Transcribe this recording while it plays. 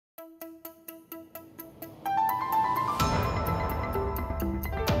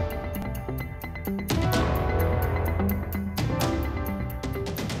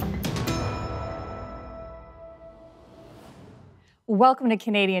Welcome to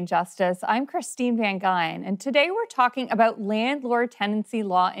Canadian Justice. I'm Christine Van Gyn, and today we're talking about landlord tenancy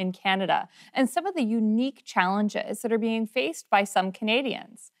law in Canada and some of the unique challenges that are being faced by some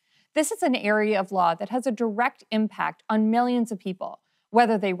Canadians. This is an area of law that has a direct impact on millions of people,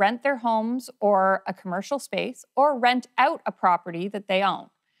 whether they rent their homes or a commercial space or rent out a property that they own.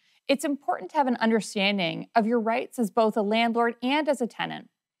 It's important to have an understanding of your rights as both a landlord and as a tenant.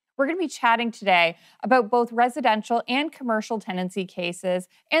 We're going to be chatting today about both residential and commercial tenancy cases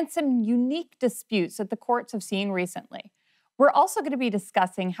and some unique disputes that the courts have seen recently. We're also going to be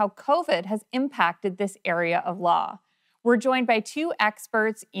discussing how COVID has impacted this area of law. We're joined by two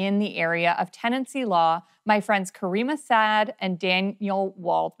experts in the area of tenancy law, my friends Karima Saad and Daniel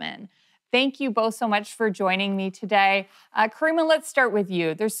Waldman. Thank you both so much for joining me today. Karima, let's start with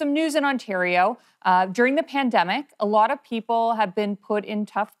you. There's some news in Ontario. During the pandemic, a lot of people have been put in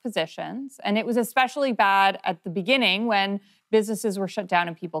tough positions, and it was especially bad at the beginning when businesses were shut down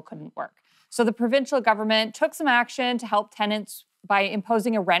and people couldn't work. So the provincial government took some action to help tenants by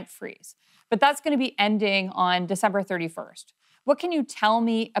imposing a rent freeze. But that's going to be ending on December 31st. What can you tell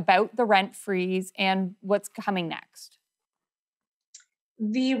me about the rent freeze and what's coming next?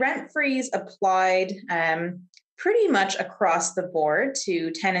 The rent freeze applied pretty much across the board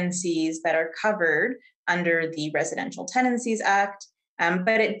to tenancies that are covered under the Residential Tenancies Act,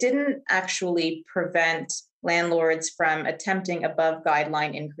 but it didn't actually prevent landlords from attempting above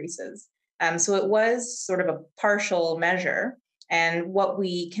guideline increases. So it was sort of a partial measure. And what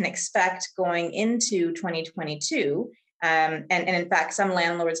we can expect going into 2022, and in fact, some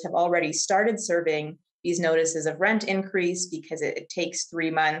landlords have already started serving these notices of rent increase because it takes 3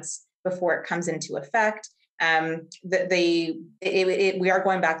 months before it comes into effect. We are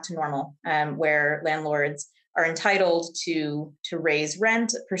going back to normal, where landlords are entitled to raise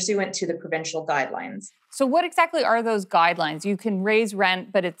rent pursuant to the provincial guidelines. So what exactly are those guidelines? You can raise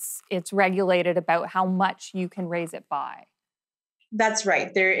rent, but it's regulated about how much you can raise it by. That's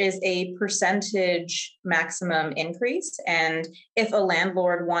right. There is a percentage maximum increase. And if a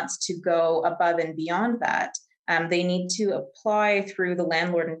landlord wants to go above and beyond that, they need to apply through the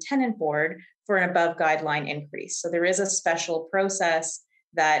Landlord and Tenant Board for an above guideline increase. So there is a special process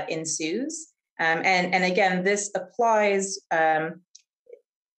that ensues. And again, this applies.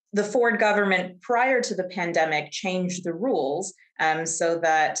 The Ford government prior to the pandemic changed the rules so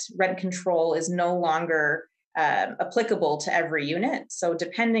that rent control is no longer applicable to every unit. So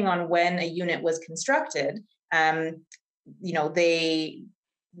depending on when a unit was constructed, they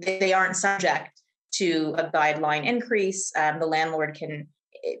aren't subject to a guideline increase. The landlord can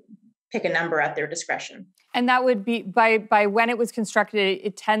pick a number at their discretion. And that would be by when it was constructed,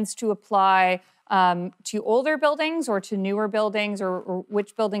 it tends to apply to older buildings or to newer buildings, or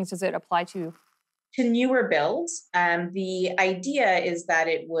which buildings does it apply to? To newer builds. The idea is that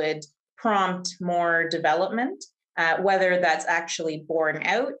it would prompt more development. Whether that's actually borne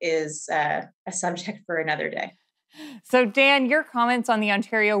out is a subject for another day. So Dan, your comments on the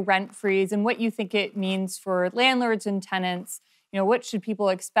Ontario rent freeze and what you think it means for landlords and tenants, what should people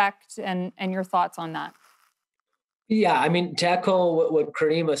expect and your thoughts on that? Yeah, I mean, to echo what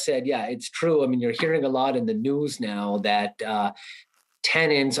Karima said, yeah, it's true. I mean, you're hearing a lot in the news now that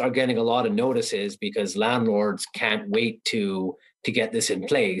tenants are getting a lot of notices because landlords can't wait to get this in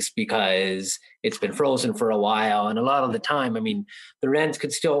place because it's been frozen for a while. And a lot of the time, I mean, the rents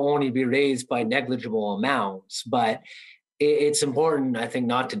could still only be raised by negligible amounts, but it's important, I think,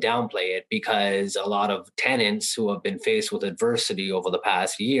 not to downplay it because a lot of tenants who have been faced with adversity over the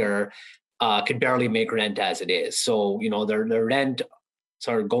past year could barely make rent as it is. So, their rent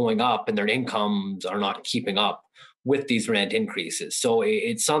are going up and their incomes are not keeping up with these rent increases. So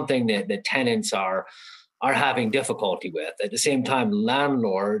it's something that the tenants are having difficulty with. At the same time,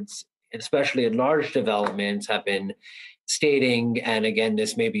 landlords, especially in large developments, have been stating, and again,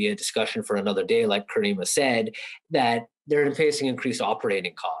 this may be a discussion for another day, like Karima said, that they're facing increased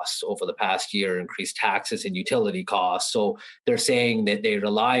operating costs over the past year, increased taxes and utility costs. So they're saying that they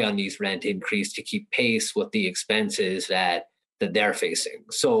rely on these rent increase to keep pace with the expenses that they're facing.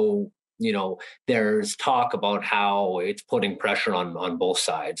 So, there's talk about how it's putting pressure on both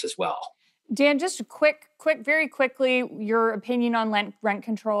sides as well. Dan, just very quickly, your opinion on rent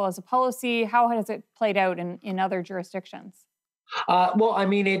control as a policy. How has it played out in other jurisdictions? Well, I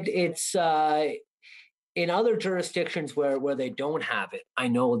mean, it's in other jurisdictions where they don't have it. I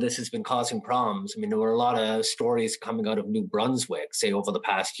know this has been causing problems. I mean, there were a lot of stories coming out of New Brunswick, say over the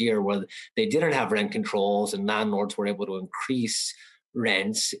past year, where they didn't have rent controls and landlords were able to increase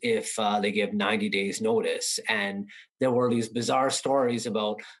rents if they give 90 days notice. And there were these bizarre stories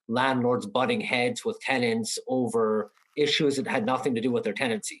about landlords butting heads with tenants over issues that had nothing to do with their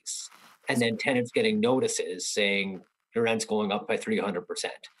tenancies. And then tenants getting notices saying the rent's going up by 300%.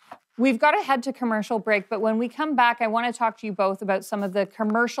 We've got to head to commercial break, but when we come back, I want to talk to you both about some of the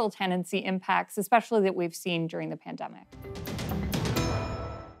commercial tenancy impacts, especially that we've seen during the pandemic.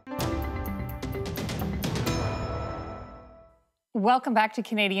 Welcome back to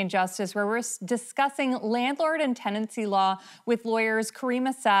Canadian Justice, where we're discussing landlord and tenancy law with lawyers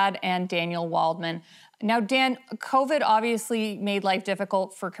Karima Saad and Daniel Waldman. Now, Dan, COVID obviously made life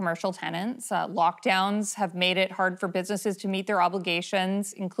difficult for commercial tenants. Lockdowns have made it hard for businesses to meet their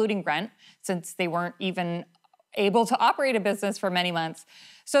obligations, including rent, since they weren't even able to operate a business for many months.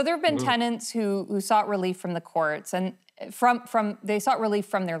 So there have been tenants who sought relief from the courts, and they sought relief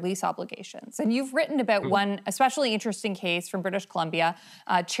from their lease obligations. And you've written about one especially interesting case from British Columbia,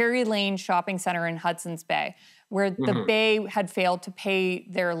 Cherry Lane Shopping Center in Hudson's Bay, where the Bay had failed to pay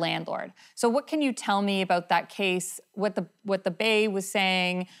their landlord. So what can you tell me about that case, what the Bay was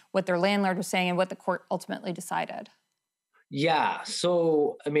saying, what their landlord was saying, and what the court ultimately decided? Yeah,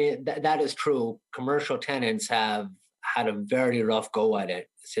 so I mean, that is true. Commercial tenants have had a very rough go at it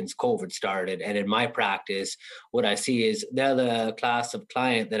since COVID started. And in my practice, what I see is they're the class of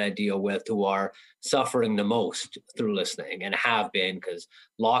client that I deal with who are suffering the most through listening and have been, because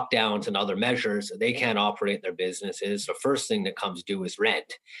lockdowns and other measures, they can't operate their businesses. The first thing that comes due is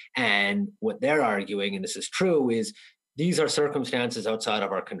rent. And what they're arguing, and this is true, is these are circumstances outside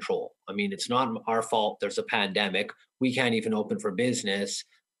of our control. I mean, it's not our fault. There's a pandemic. We can't even open for business.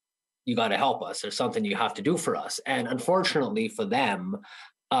 You got to help us. There's something you have to do for us. And unfortunately for them,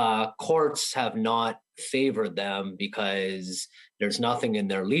 courts have not favored them because there's nothing in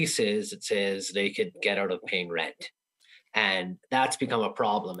their leases that says they could get out of paying rent. And that's become a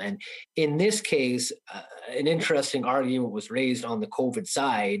problem. And in this case, an interesting argument was raised on the COVID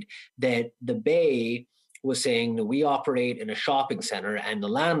side that the Bay was saying that we operate in a shopping center and the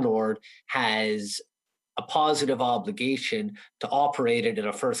landlord has a positive obligation to operate it in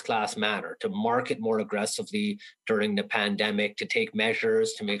a first-class manner, to market more aggressively during the pandemic, to take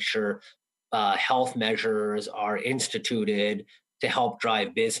measures to make sure health measures are instituted to help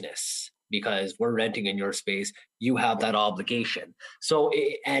drive business. Because we're renting in your space, you have that obligation. So,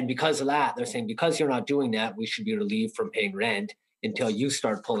 and because of that, they're saying, because you're not doing that, we should be relieved from paying rent until you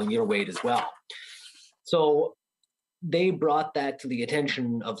start pulling your weight as well. So they brought that to the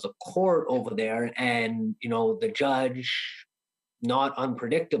attention of the court over there, and the judge, not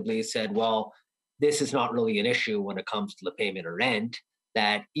unpredictably, said, well, this is not really an issue when it comes to the payment of rent,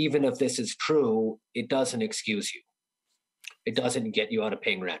 that even if this is true, it doesn't excuse you. It doesn't get you out of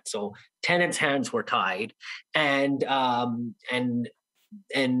paying rent. So tenants' hands were tied, and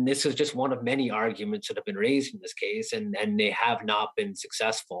this is just one of many arguments that have been raised in this case, and they have not been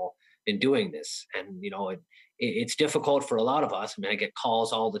successful in doing this. And it's difficult for a lot of us. I mean, I get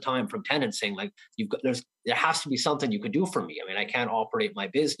calls all the time from tenants saying, like, there has to be something you can do for me. I mean, I can't operate my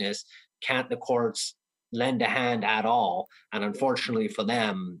business. Can't the courts lend a hand at all? And unfortunately for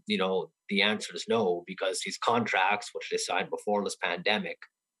them, the answer is no, because these contracts, which they signed before this pandemic,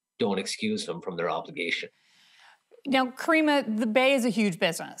 don't excuse them from their obligation. Now, Karima, the Bay is a huge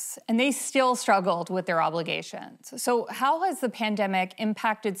business, and they still struggled with their obligations. So how has the pandemic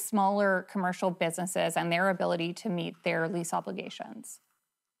impacted smaller commercial businesses and their ability to meet their lease obligations?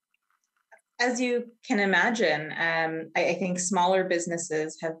 As you can imagine, I think smaller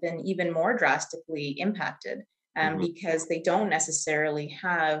businesses have been even more drastically impacted because they don't necessarily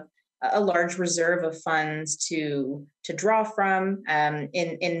have a large reserve of funds to draw from.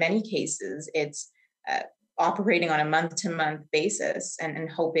 In many cases, it's operating on a month-to-month basis and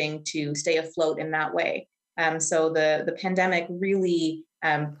hoping to stay afloat in that way. So the pandemic really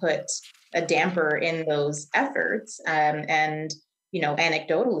put a damper in those efforts. And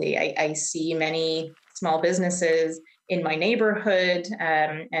anecdotally, I see many small businesses in my neighborhood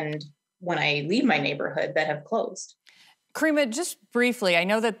and when I leave my neighborhood that have closed. Karima, just briefly, I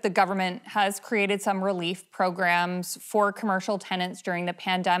know that the government has created some relief programs for commercial tenants during the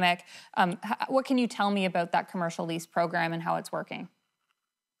pandemic. What can you tell me about that commercial lease program and how it's working?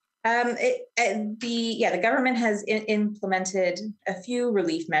 The government has implemented a few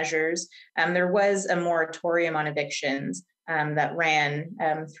relief measures. There was a moratorium on evictions that ran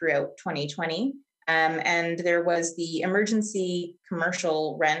throughout 2020. And there was the emergency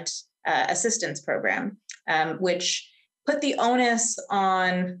commercial rent assistance program, which put the onus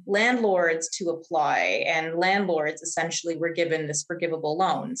on landlords to apply, and landlords essentially were given this forgivable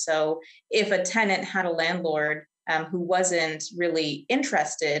loan. So if a tenant had a landlord who wasn't really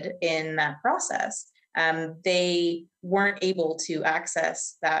interested in that process, they weren't able to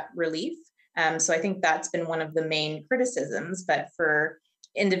access that relief. So I think that's been one of the main criticisms. But for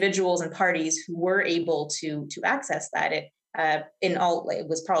individuals and parties who were able to access that, it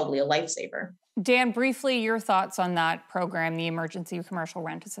was probably a lifesaver. Dan, briefly, your thoughts on that program, the Emergency Commercial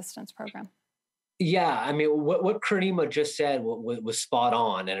Rent Assistance Program. Yeah, I mean, what Karima just said was spot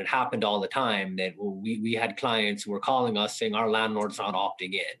on, and it happened all the time. That we had clients who were calling us saying our landlord's not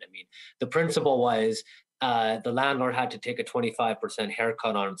opting in. I mean, the principle was the landlord had to take a 25%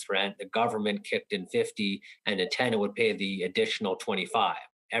 haircut on its rent. The government kicked in 50, and the tenant would pay the additional 25.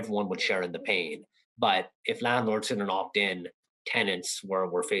 Everyone would share in the pain. But if landlords didn't opt in, tenants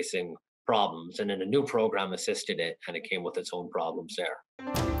were facing problems, and then a new program assisted it, and it came with its own problems there.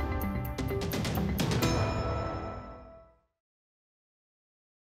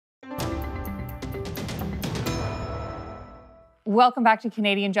 Welcome back to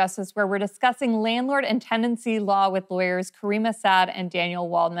Canadian Justice, where we're discussing landlord and tenancy law with lawyers Karima Saad and Daniel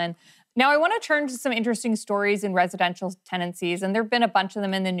Waldman. Now, I want to turn to some interesting stories in residential tenancies, and there have been a bunch of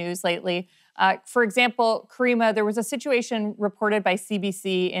them in the news lately. For example, Karima, there was a situation reported by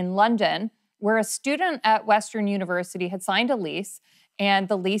CBC in London where a student at Western University had signed a lease, and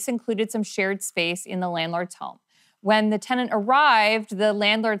the lease included some shared space in the landlord's home. When the tenant arrived, the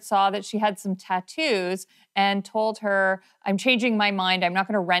landlord saw that she had some tattoos and told her, "I'm changing my mind. I'm not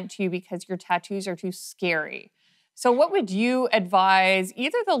going to rent to you because your tattoos are too scary." So what would you advise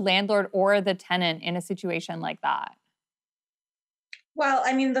either the landlord or the tenant in a situation like that? Well,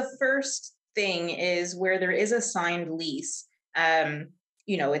 I mean, the first thing is where there is a signed lease,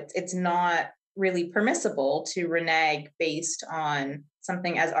 it's not really permissible to renege based on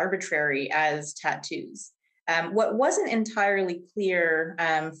something as arbitrary as tattoos. What wasn't entirely clear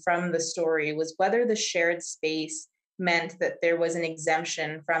from the story was whether the shared space meant that there was an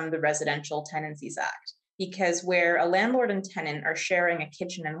exemption from the Residential Tenancies Act. Because where a landlord and tenant are sharing a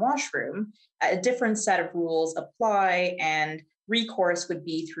kitchen and washroom, a different set of rules apply, and recourse would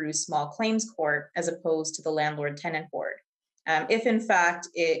be through small claims court as opposed to the landlord tenant board. If in fact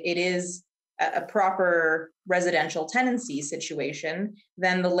it is a proper residential tenancy situation,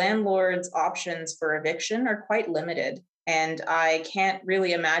 then the landlord's options for eviction are quite limited. And I can't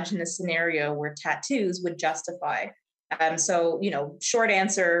really imagine a scenario where tattoos would justify. Short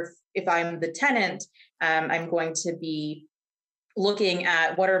answer, if I'm the tenant, I'm going to be looking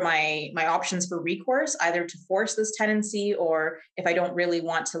at what are my options for recourse, either to force this tenancy, or if I don't really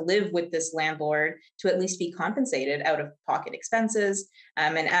want to live with this landlord, to at least be compensated out of pocket expenses.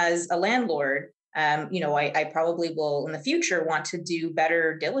 And as a landlord, I probably will in the future want to do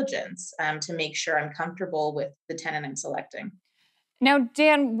better diligence to make sure I'm comfortable with the tenant I'm selecting. Now,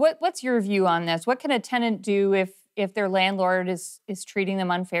 Dan, what's your view on this? What can a tenant do if their landlord is treating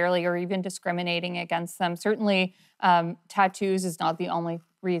them unfairly or even discriminating against them? Certainly, tattoos is not the only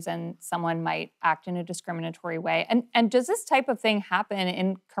reason someone might act in a discriminatory way. And does this type of thing happen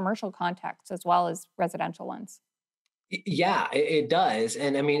in commercial contexts as well as residential ones? Yeah, it does.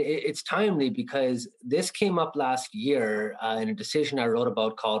 And I mean, it's timely because this came up last year in a decision I wrote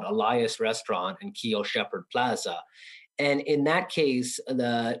about called Elias Restaurant in Keogh Shepherd Plaza. And in that case,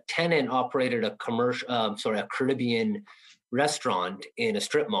 the tenant operated a Caribbean restaurant in a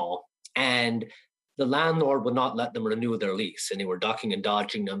strip mall, and the landlord would not let them renew their lease, and they were ducking and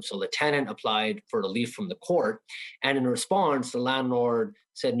dodging them. So the tenant applied for relief from the court, and in response, the landlord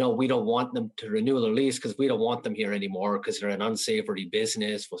said, "No, we don't want them to renew their lease because we don't want them here anymore because they're an unsavory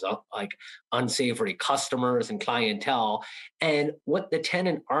business, was like unsavory customers and clientele." And what the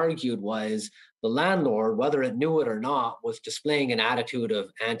tenant argued was the landlord, whether it knew it or not, was displaying an attitude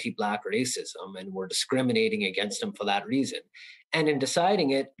of anti-Black racism and were discriminating against them for that reason. And in deciding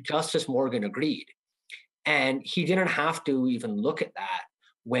it, Justice Morgan agreed. And he didn't have to even look at that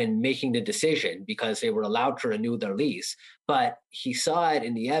when making the decision because they were allowed to renew their lease. But he saw it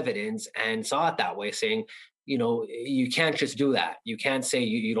in the evidence and saw it that way, saying, you can't just do that. You can't say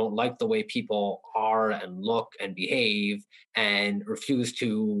you don't like the way people are and look and behave and refuse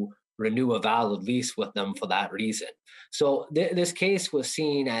to renew a valid lease with them for that reason. So this case was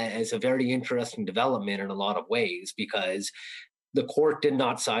seen as a very interesting development in a lot of ways because the court did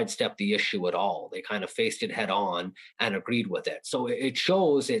not sidestep the issue at all. They kind of faced it head on and agreed with it. So it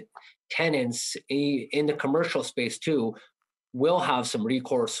shows that tenants in the commercial space too will have some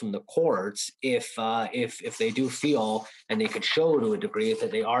recourse from the courts if they do feel and they could show to a degree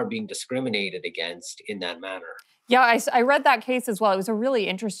that they are being discriminated against in that manner. Yeah, I read that case as well. It was a really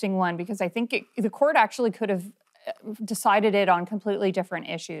interesting one because I think the court actually could have decided it on completely different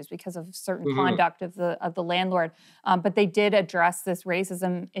issues because of certain conduct of the landlord. But they did address this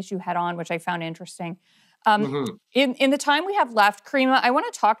racism issue head on, which I found interesting. Mhm. In the time we have left, Karima, I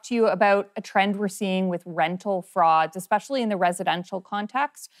want to talk to you about a trend we're seeing with rental frauds, especially in the residential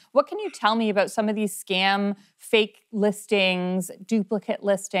context. What can you tell me about some of these scam, fake listings, duplicate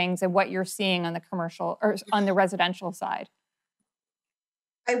listings, and what you're seeing on the commercial or on the residential side?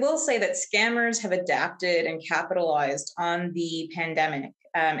 I will say that scammers have adapted and capitalized on the pandemic,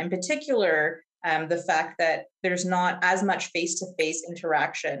 in particular, the fact that there's not as much face to face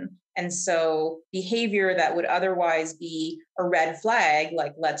interaction. And so behavior that would otherwise be a red flag,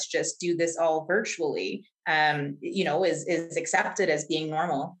 like let's just do this all virtually, is accepted as being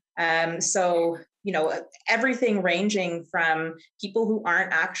normal. Everything ranging from people who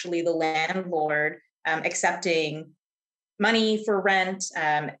aren't actually the landlord accepting money for rent,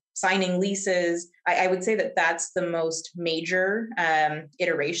 signing leases. I would say that that's the most major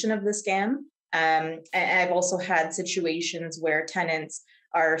iteration of the scam. And I've also had situations where tenants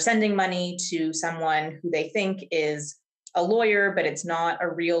are sending money to someone who they think is a lawyer, but it's not a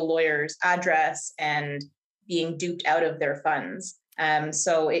real lawyer's address and being duped out of their funds.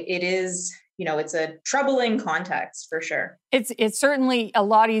 So it is, it's a troubling context for sure. It's certainly a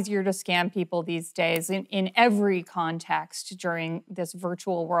lot easier to scam people these days in every context during this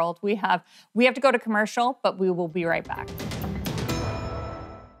virtual world. We have to go to commercial, but we will be right back.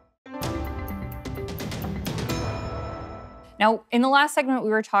 Now, in the last segment,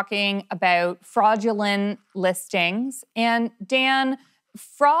 we were talking about fraudulent listings. And Dan,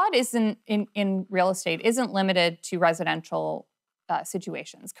 fraud isn't in real estate isn't limited to residential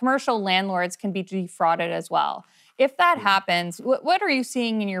situations. Commercial landlords can be defrauded as well. If that happens, what are you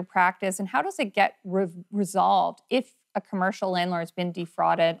seeing in your practice, and how does it get resolved if a commercial landlord's been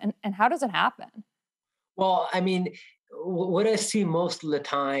defrauded, and how does it happen? Well, I mean, what I see most of the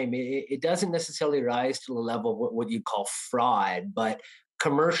time, it doesn't necessarily rise to the level of what you call fraud, but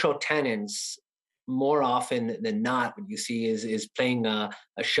commercial tenants, more often than not, what you see is playing a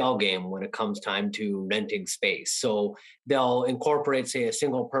shell game when it comes time to renting space. So they'll incorporate, say, a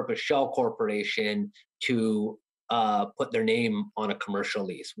single purpose shell corporation to put their name on a commercial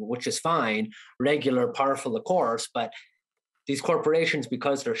lease, which is fine, regular, par for the course, but these corporations,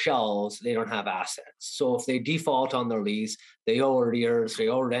 because they're shells, they don't have assets. So if they default on their lease, they owe arrears, they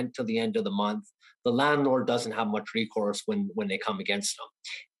owe rent till the end of the month. The landlord doesn't have much recourse when they come against them.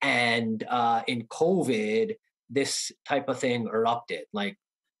 And in COVID, this type of thing erupted. Like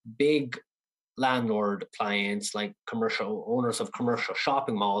big landlord clients, like commercial owners of commercial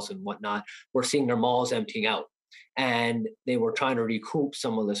shopping malls and whatnot, were seeing their malls emptying out. And they were trying to recoup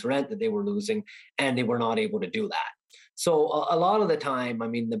some of this rent that they were losing, and they were not able to do that. So a lot of the time, I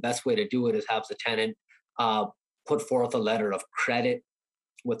mean, the best way to do it is have the tenant put forth a letter of credit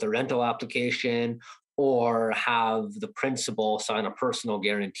with the rental application, or have the principal sign a personal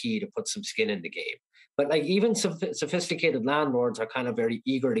guarantee to put some skin in the game. But like even sophisticated landlords are kind of very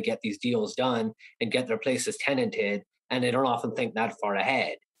eager to get these deals done and get their places tenanted, and they don't often think that far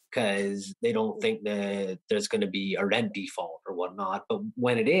ahead because they don't think that there's going to be a rent default or whatnot. But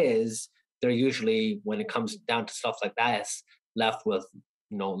when it is, they're usually, when it comes down to stuff like that, left with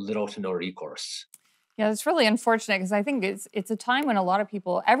little to no recourse. Yeah, it's really unfortunate because I think it's a time when a lot of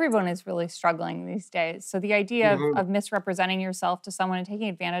people, everyone is really struggling these days. So the idea of misrepresenting yourself to someone and taking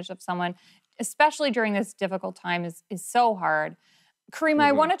advantage of someone, especially during this difficult time, is so hard. Karima,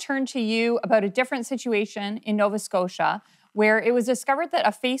 I want to turn to you about a different situation in Nova Scotia, where it was discovered that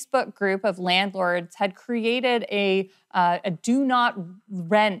a Facebook group of landlords had created a do not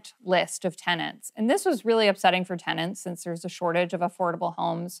rent list of tenants. And this was really upsetting for tenants since there's a shortage of affordable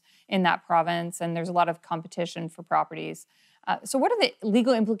homes in that province and there's a lot of competition for properties. So what are the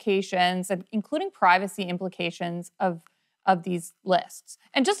legal implications, including privacy implications of these lists?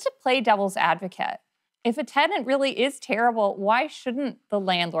 And just to play devil's advocate, if a tenant really is terrible, why shouldn't the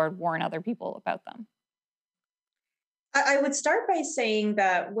landlord warn other people about them? I would start by saying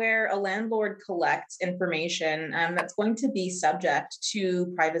that where a landlord collects information, that's going to be subject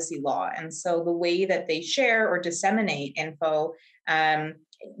to privacy law. And so the way that they share or disseminate info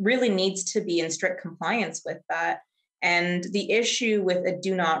really needs to be in strict compliance with that. And the issue with a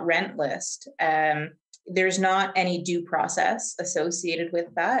do not rent list, there's not any due process associated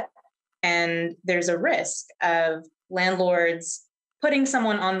with that. And there's a risk of landlords putting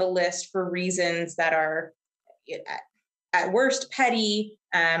someone on the list for reasons that are at worst petty,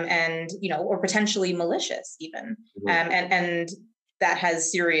 or potentially malicious even. And that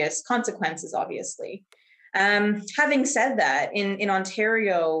has serious consequences, obviously. Having said that, in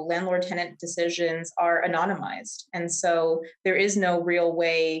Ontario, landlord tenant decisions are anonymized. And so there is no real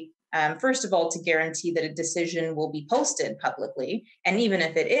way First of all, to guarantee that a decision will be posted publicly, and even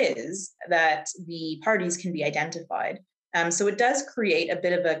if it is, that the parties can be identified. So it does create a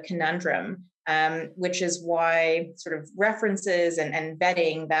bit of a conundrum, which is why sort of references and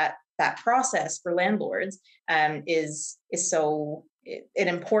vetting that process for landlords is so an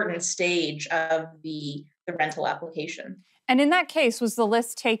important stage of the rental application. And in that case, was the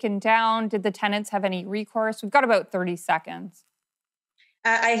list taken down? Did the tenants have any recourse? We've got about 30 seconds.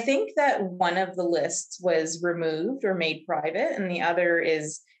 I think that one of the lists was removed or made private, and the other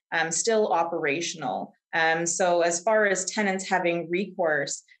is still operational. So, as far as tenants having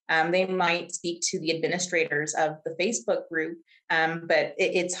recourse, they might speak to the administrators of the Facebook group, but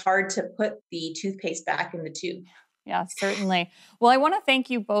it's hard to put the toothpaste back in the tube. Yeah, certainly. Well, I want to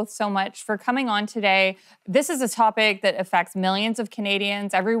thank you both so much for coming on today. This is a topic that affects millions of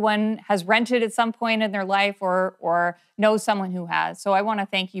Canadians. Everyone has rented at some point in their life or knows someone who has. So I want to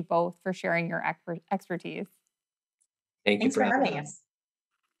thank you both for sharing your expertise. Thanks for having us.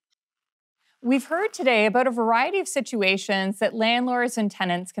 We've heard today about a variety of situations that landlords and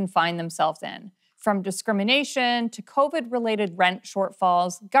tenants can find themselves in, from discrimination to COVID-related rent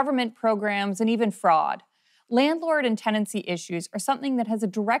shortfalls, government programs, and even fraud. Landlord and tenancy issues are something that has a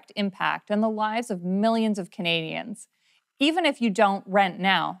direct impact on the lives of millions of Canadians. Even if you don't rent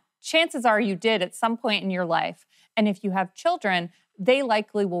now, chances are you did at some point in your life. And if you have children, they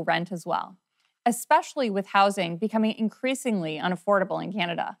likely will rent as well, especially with housing becoming increasingly unaffordable in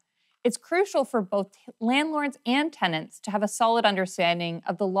Canada. It's crucial for both landlords and tenants to have a solid understanding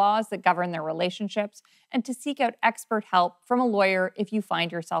of the laws that govern their relationships and to seek out expert help from a lawyer if you find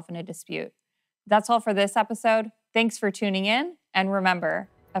yourself in a dispute. That's all for this episode. Thanks for tuning in. And remember,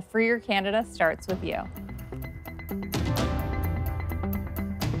 a freer Canada starts with you.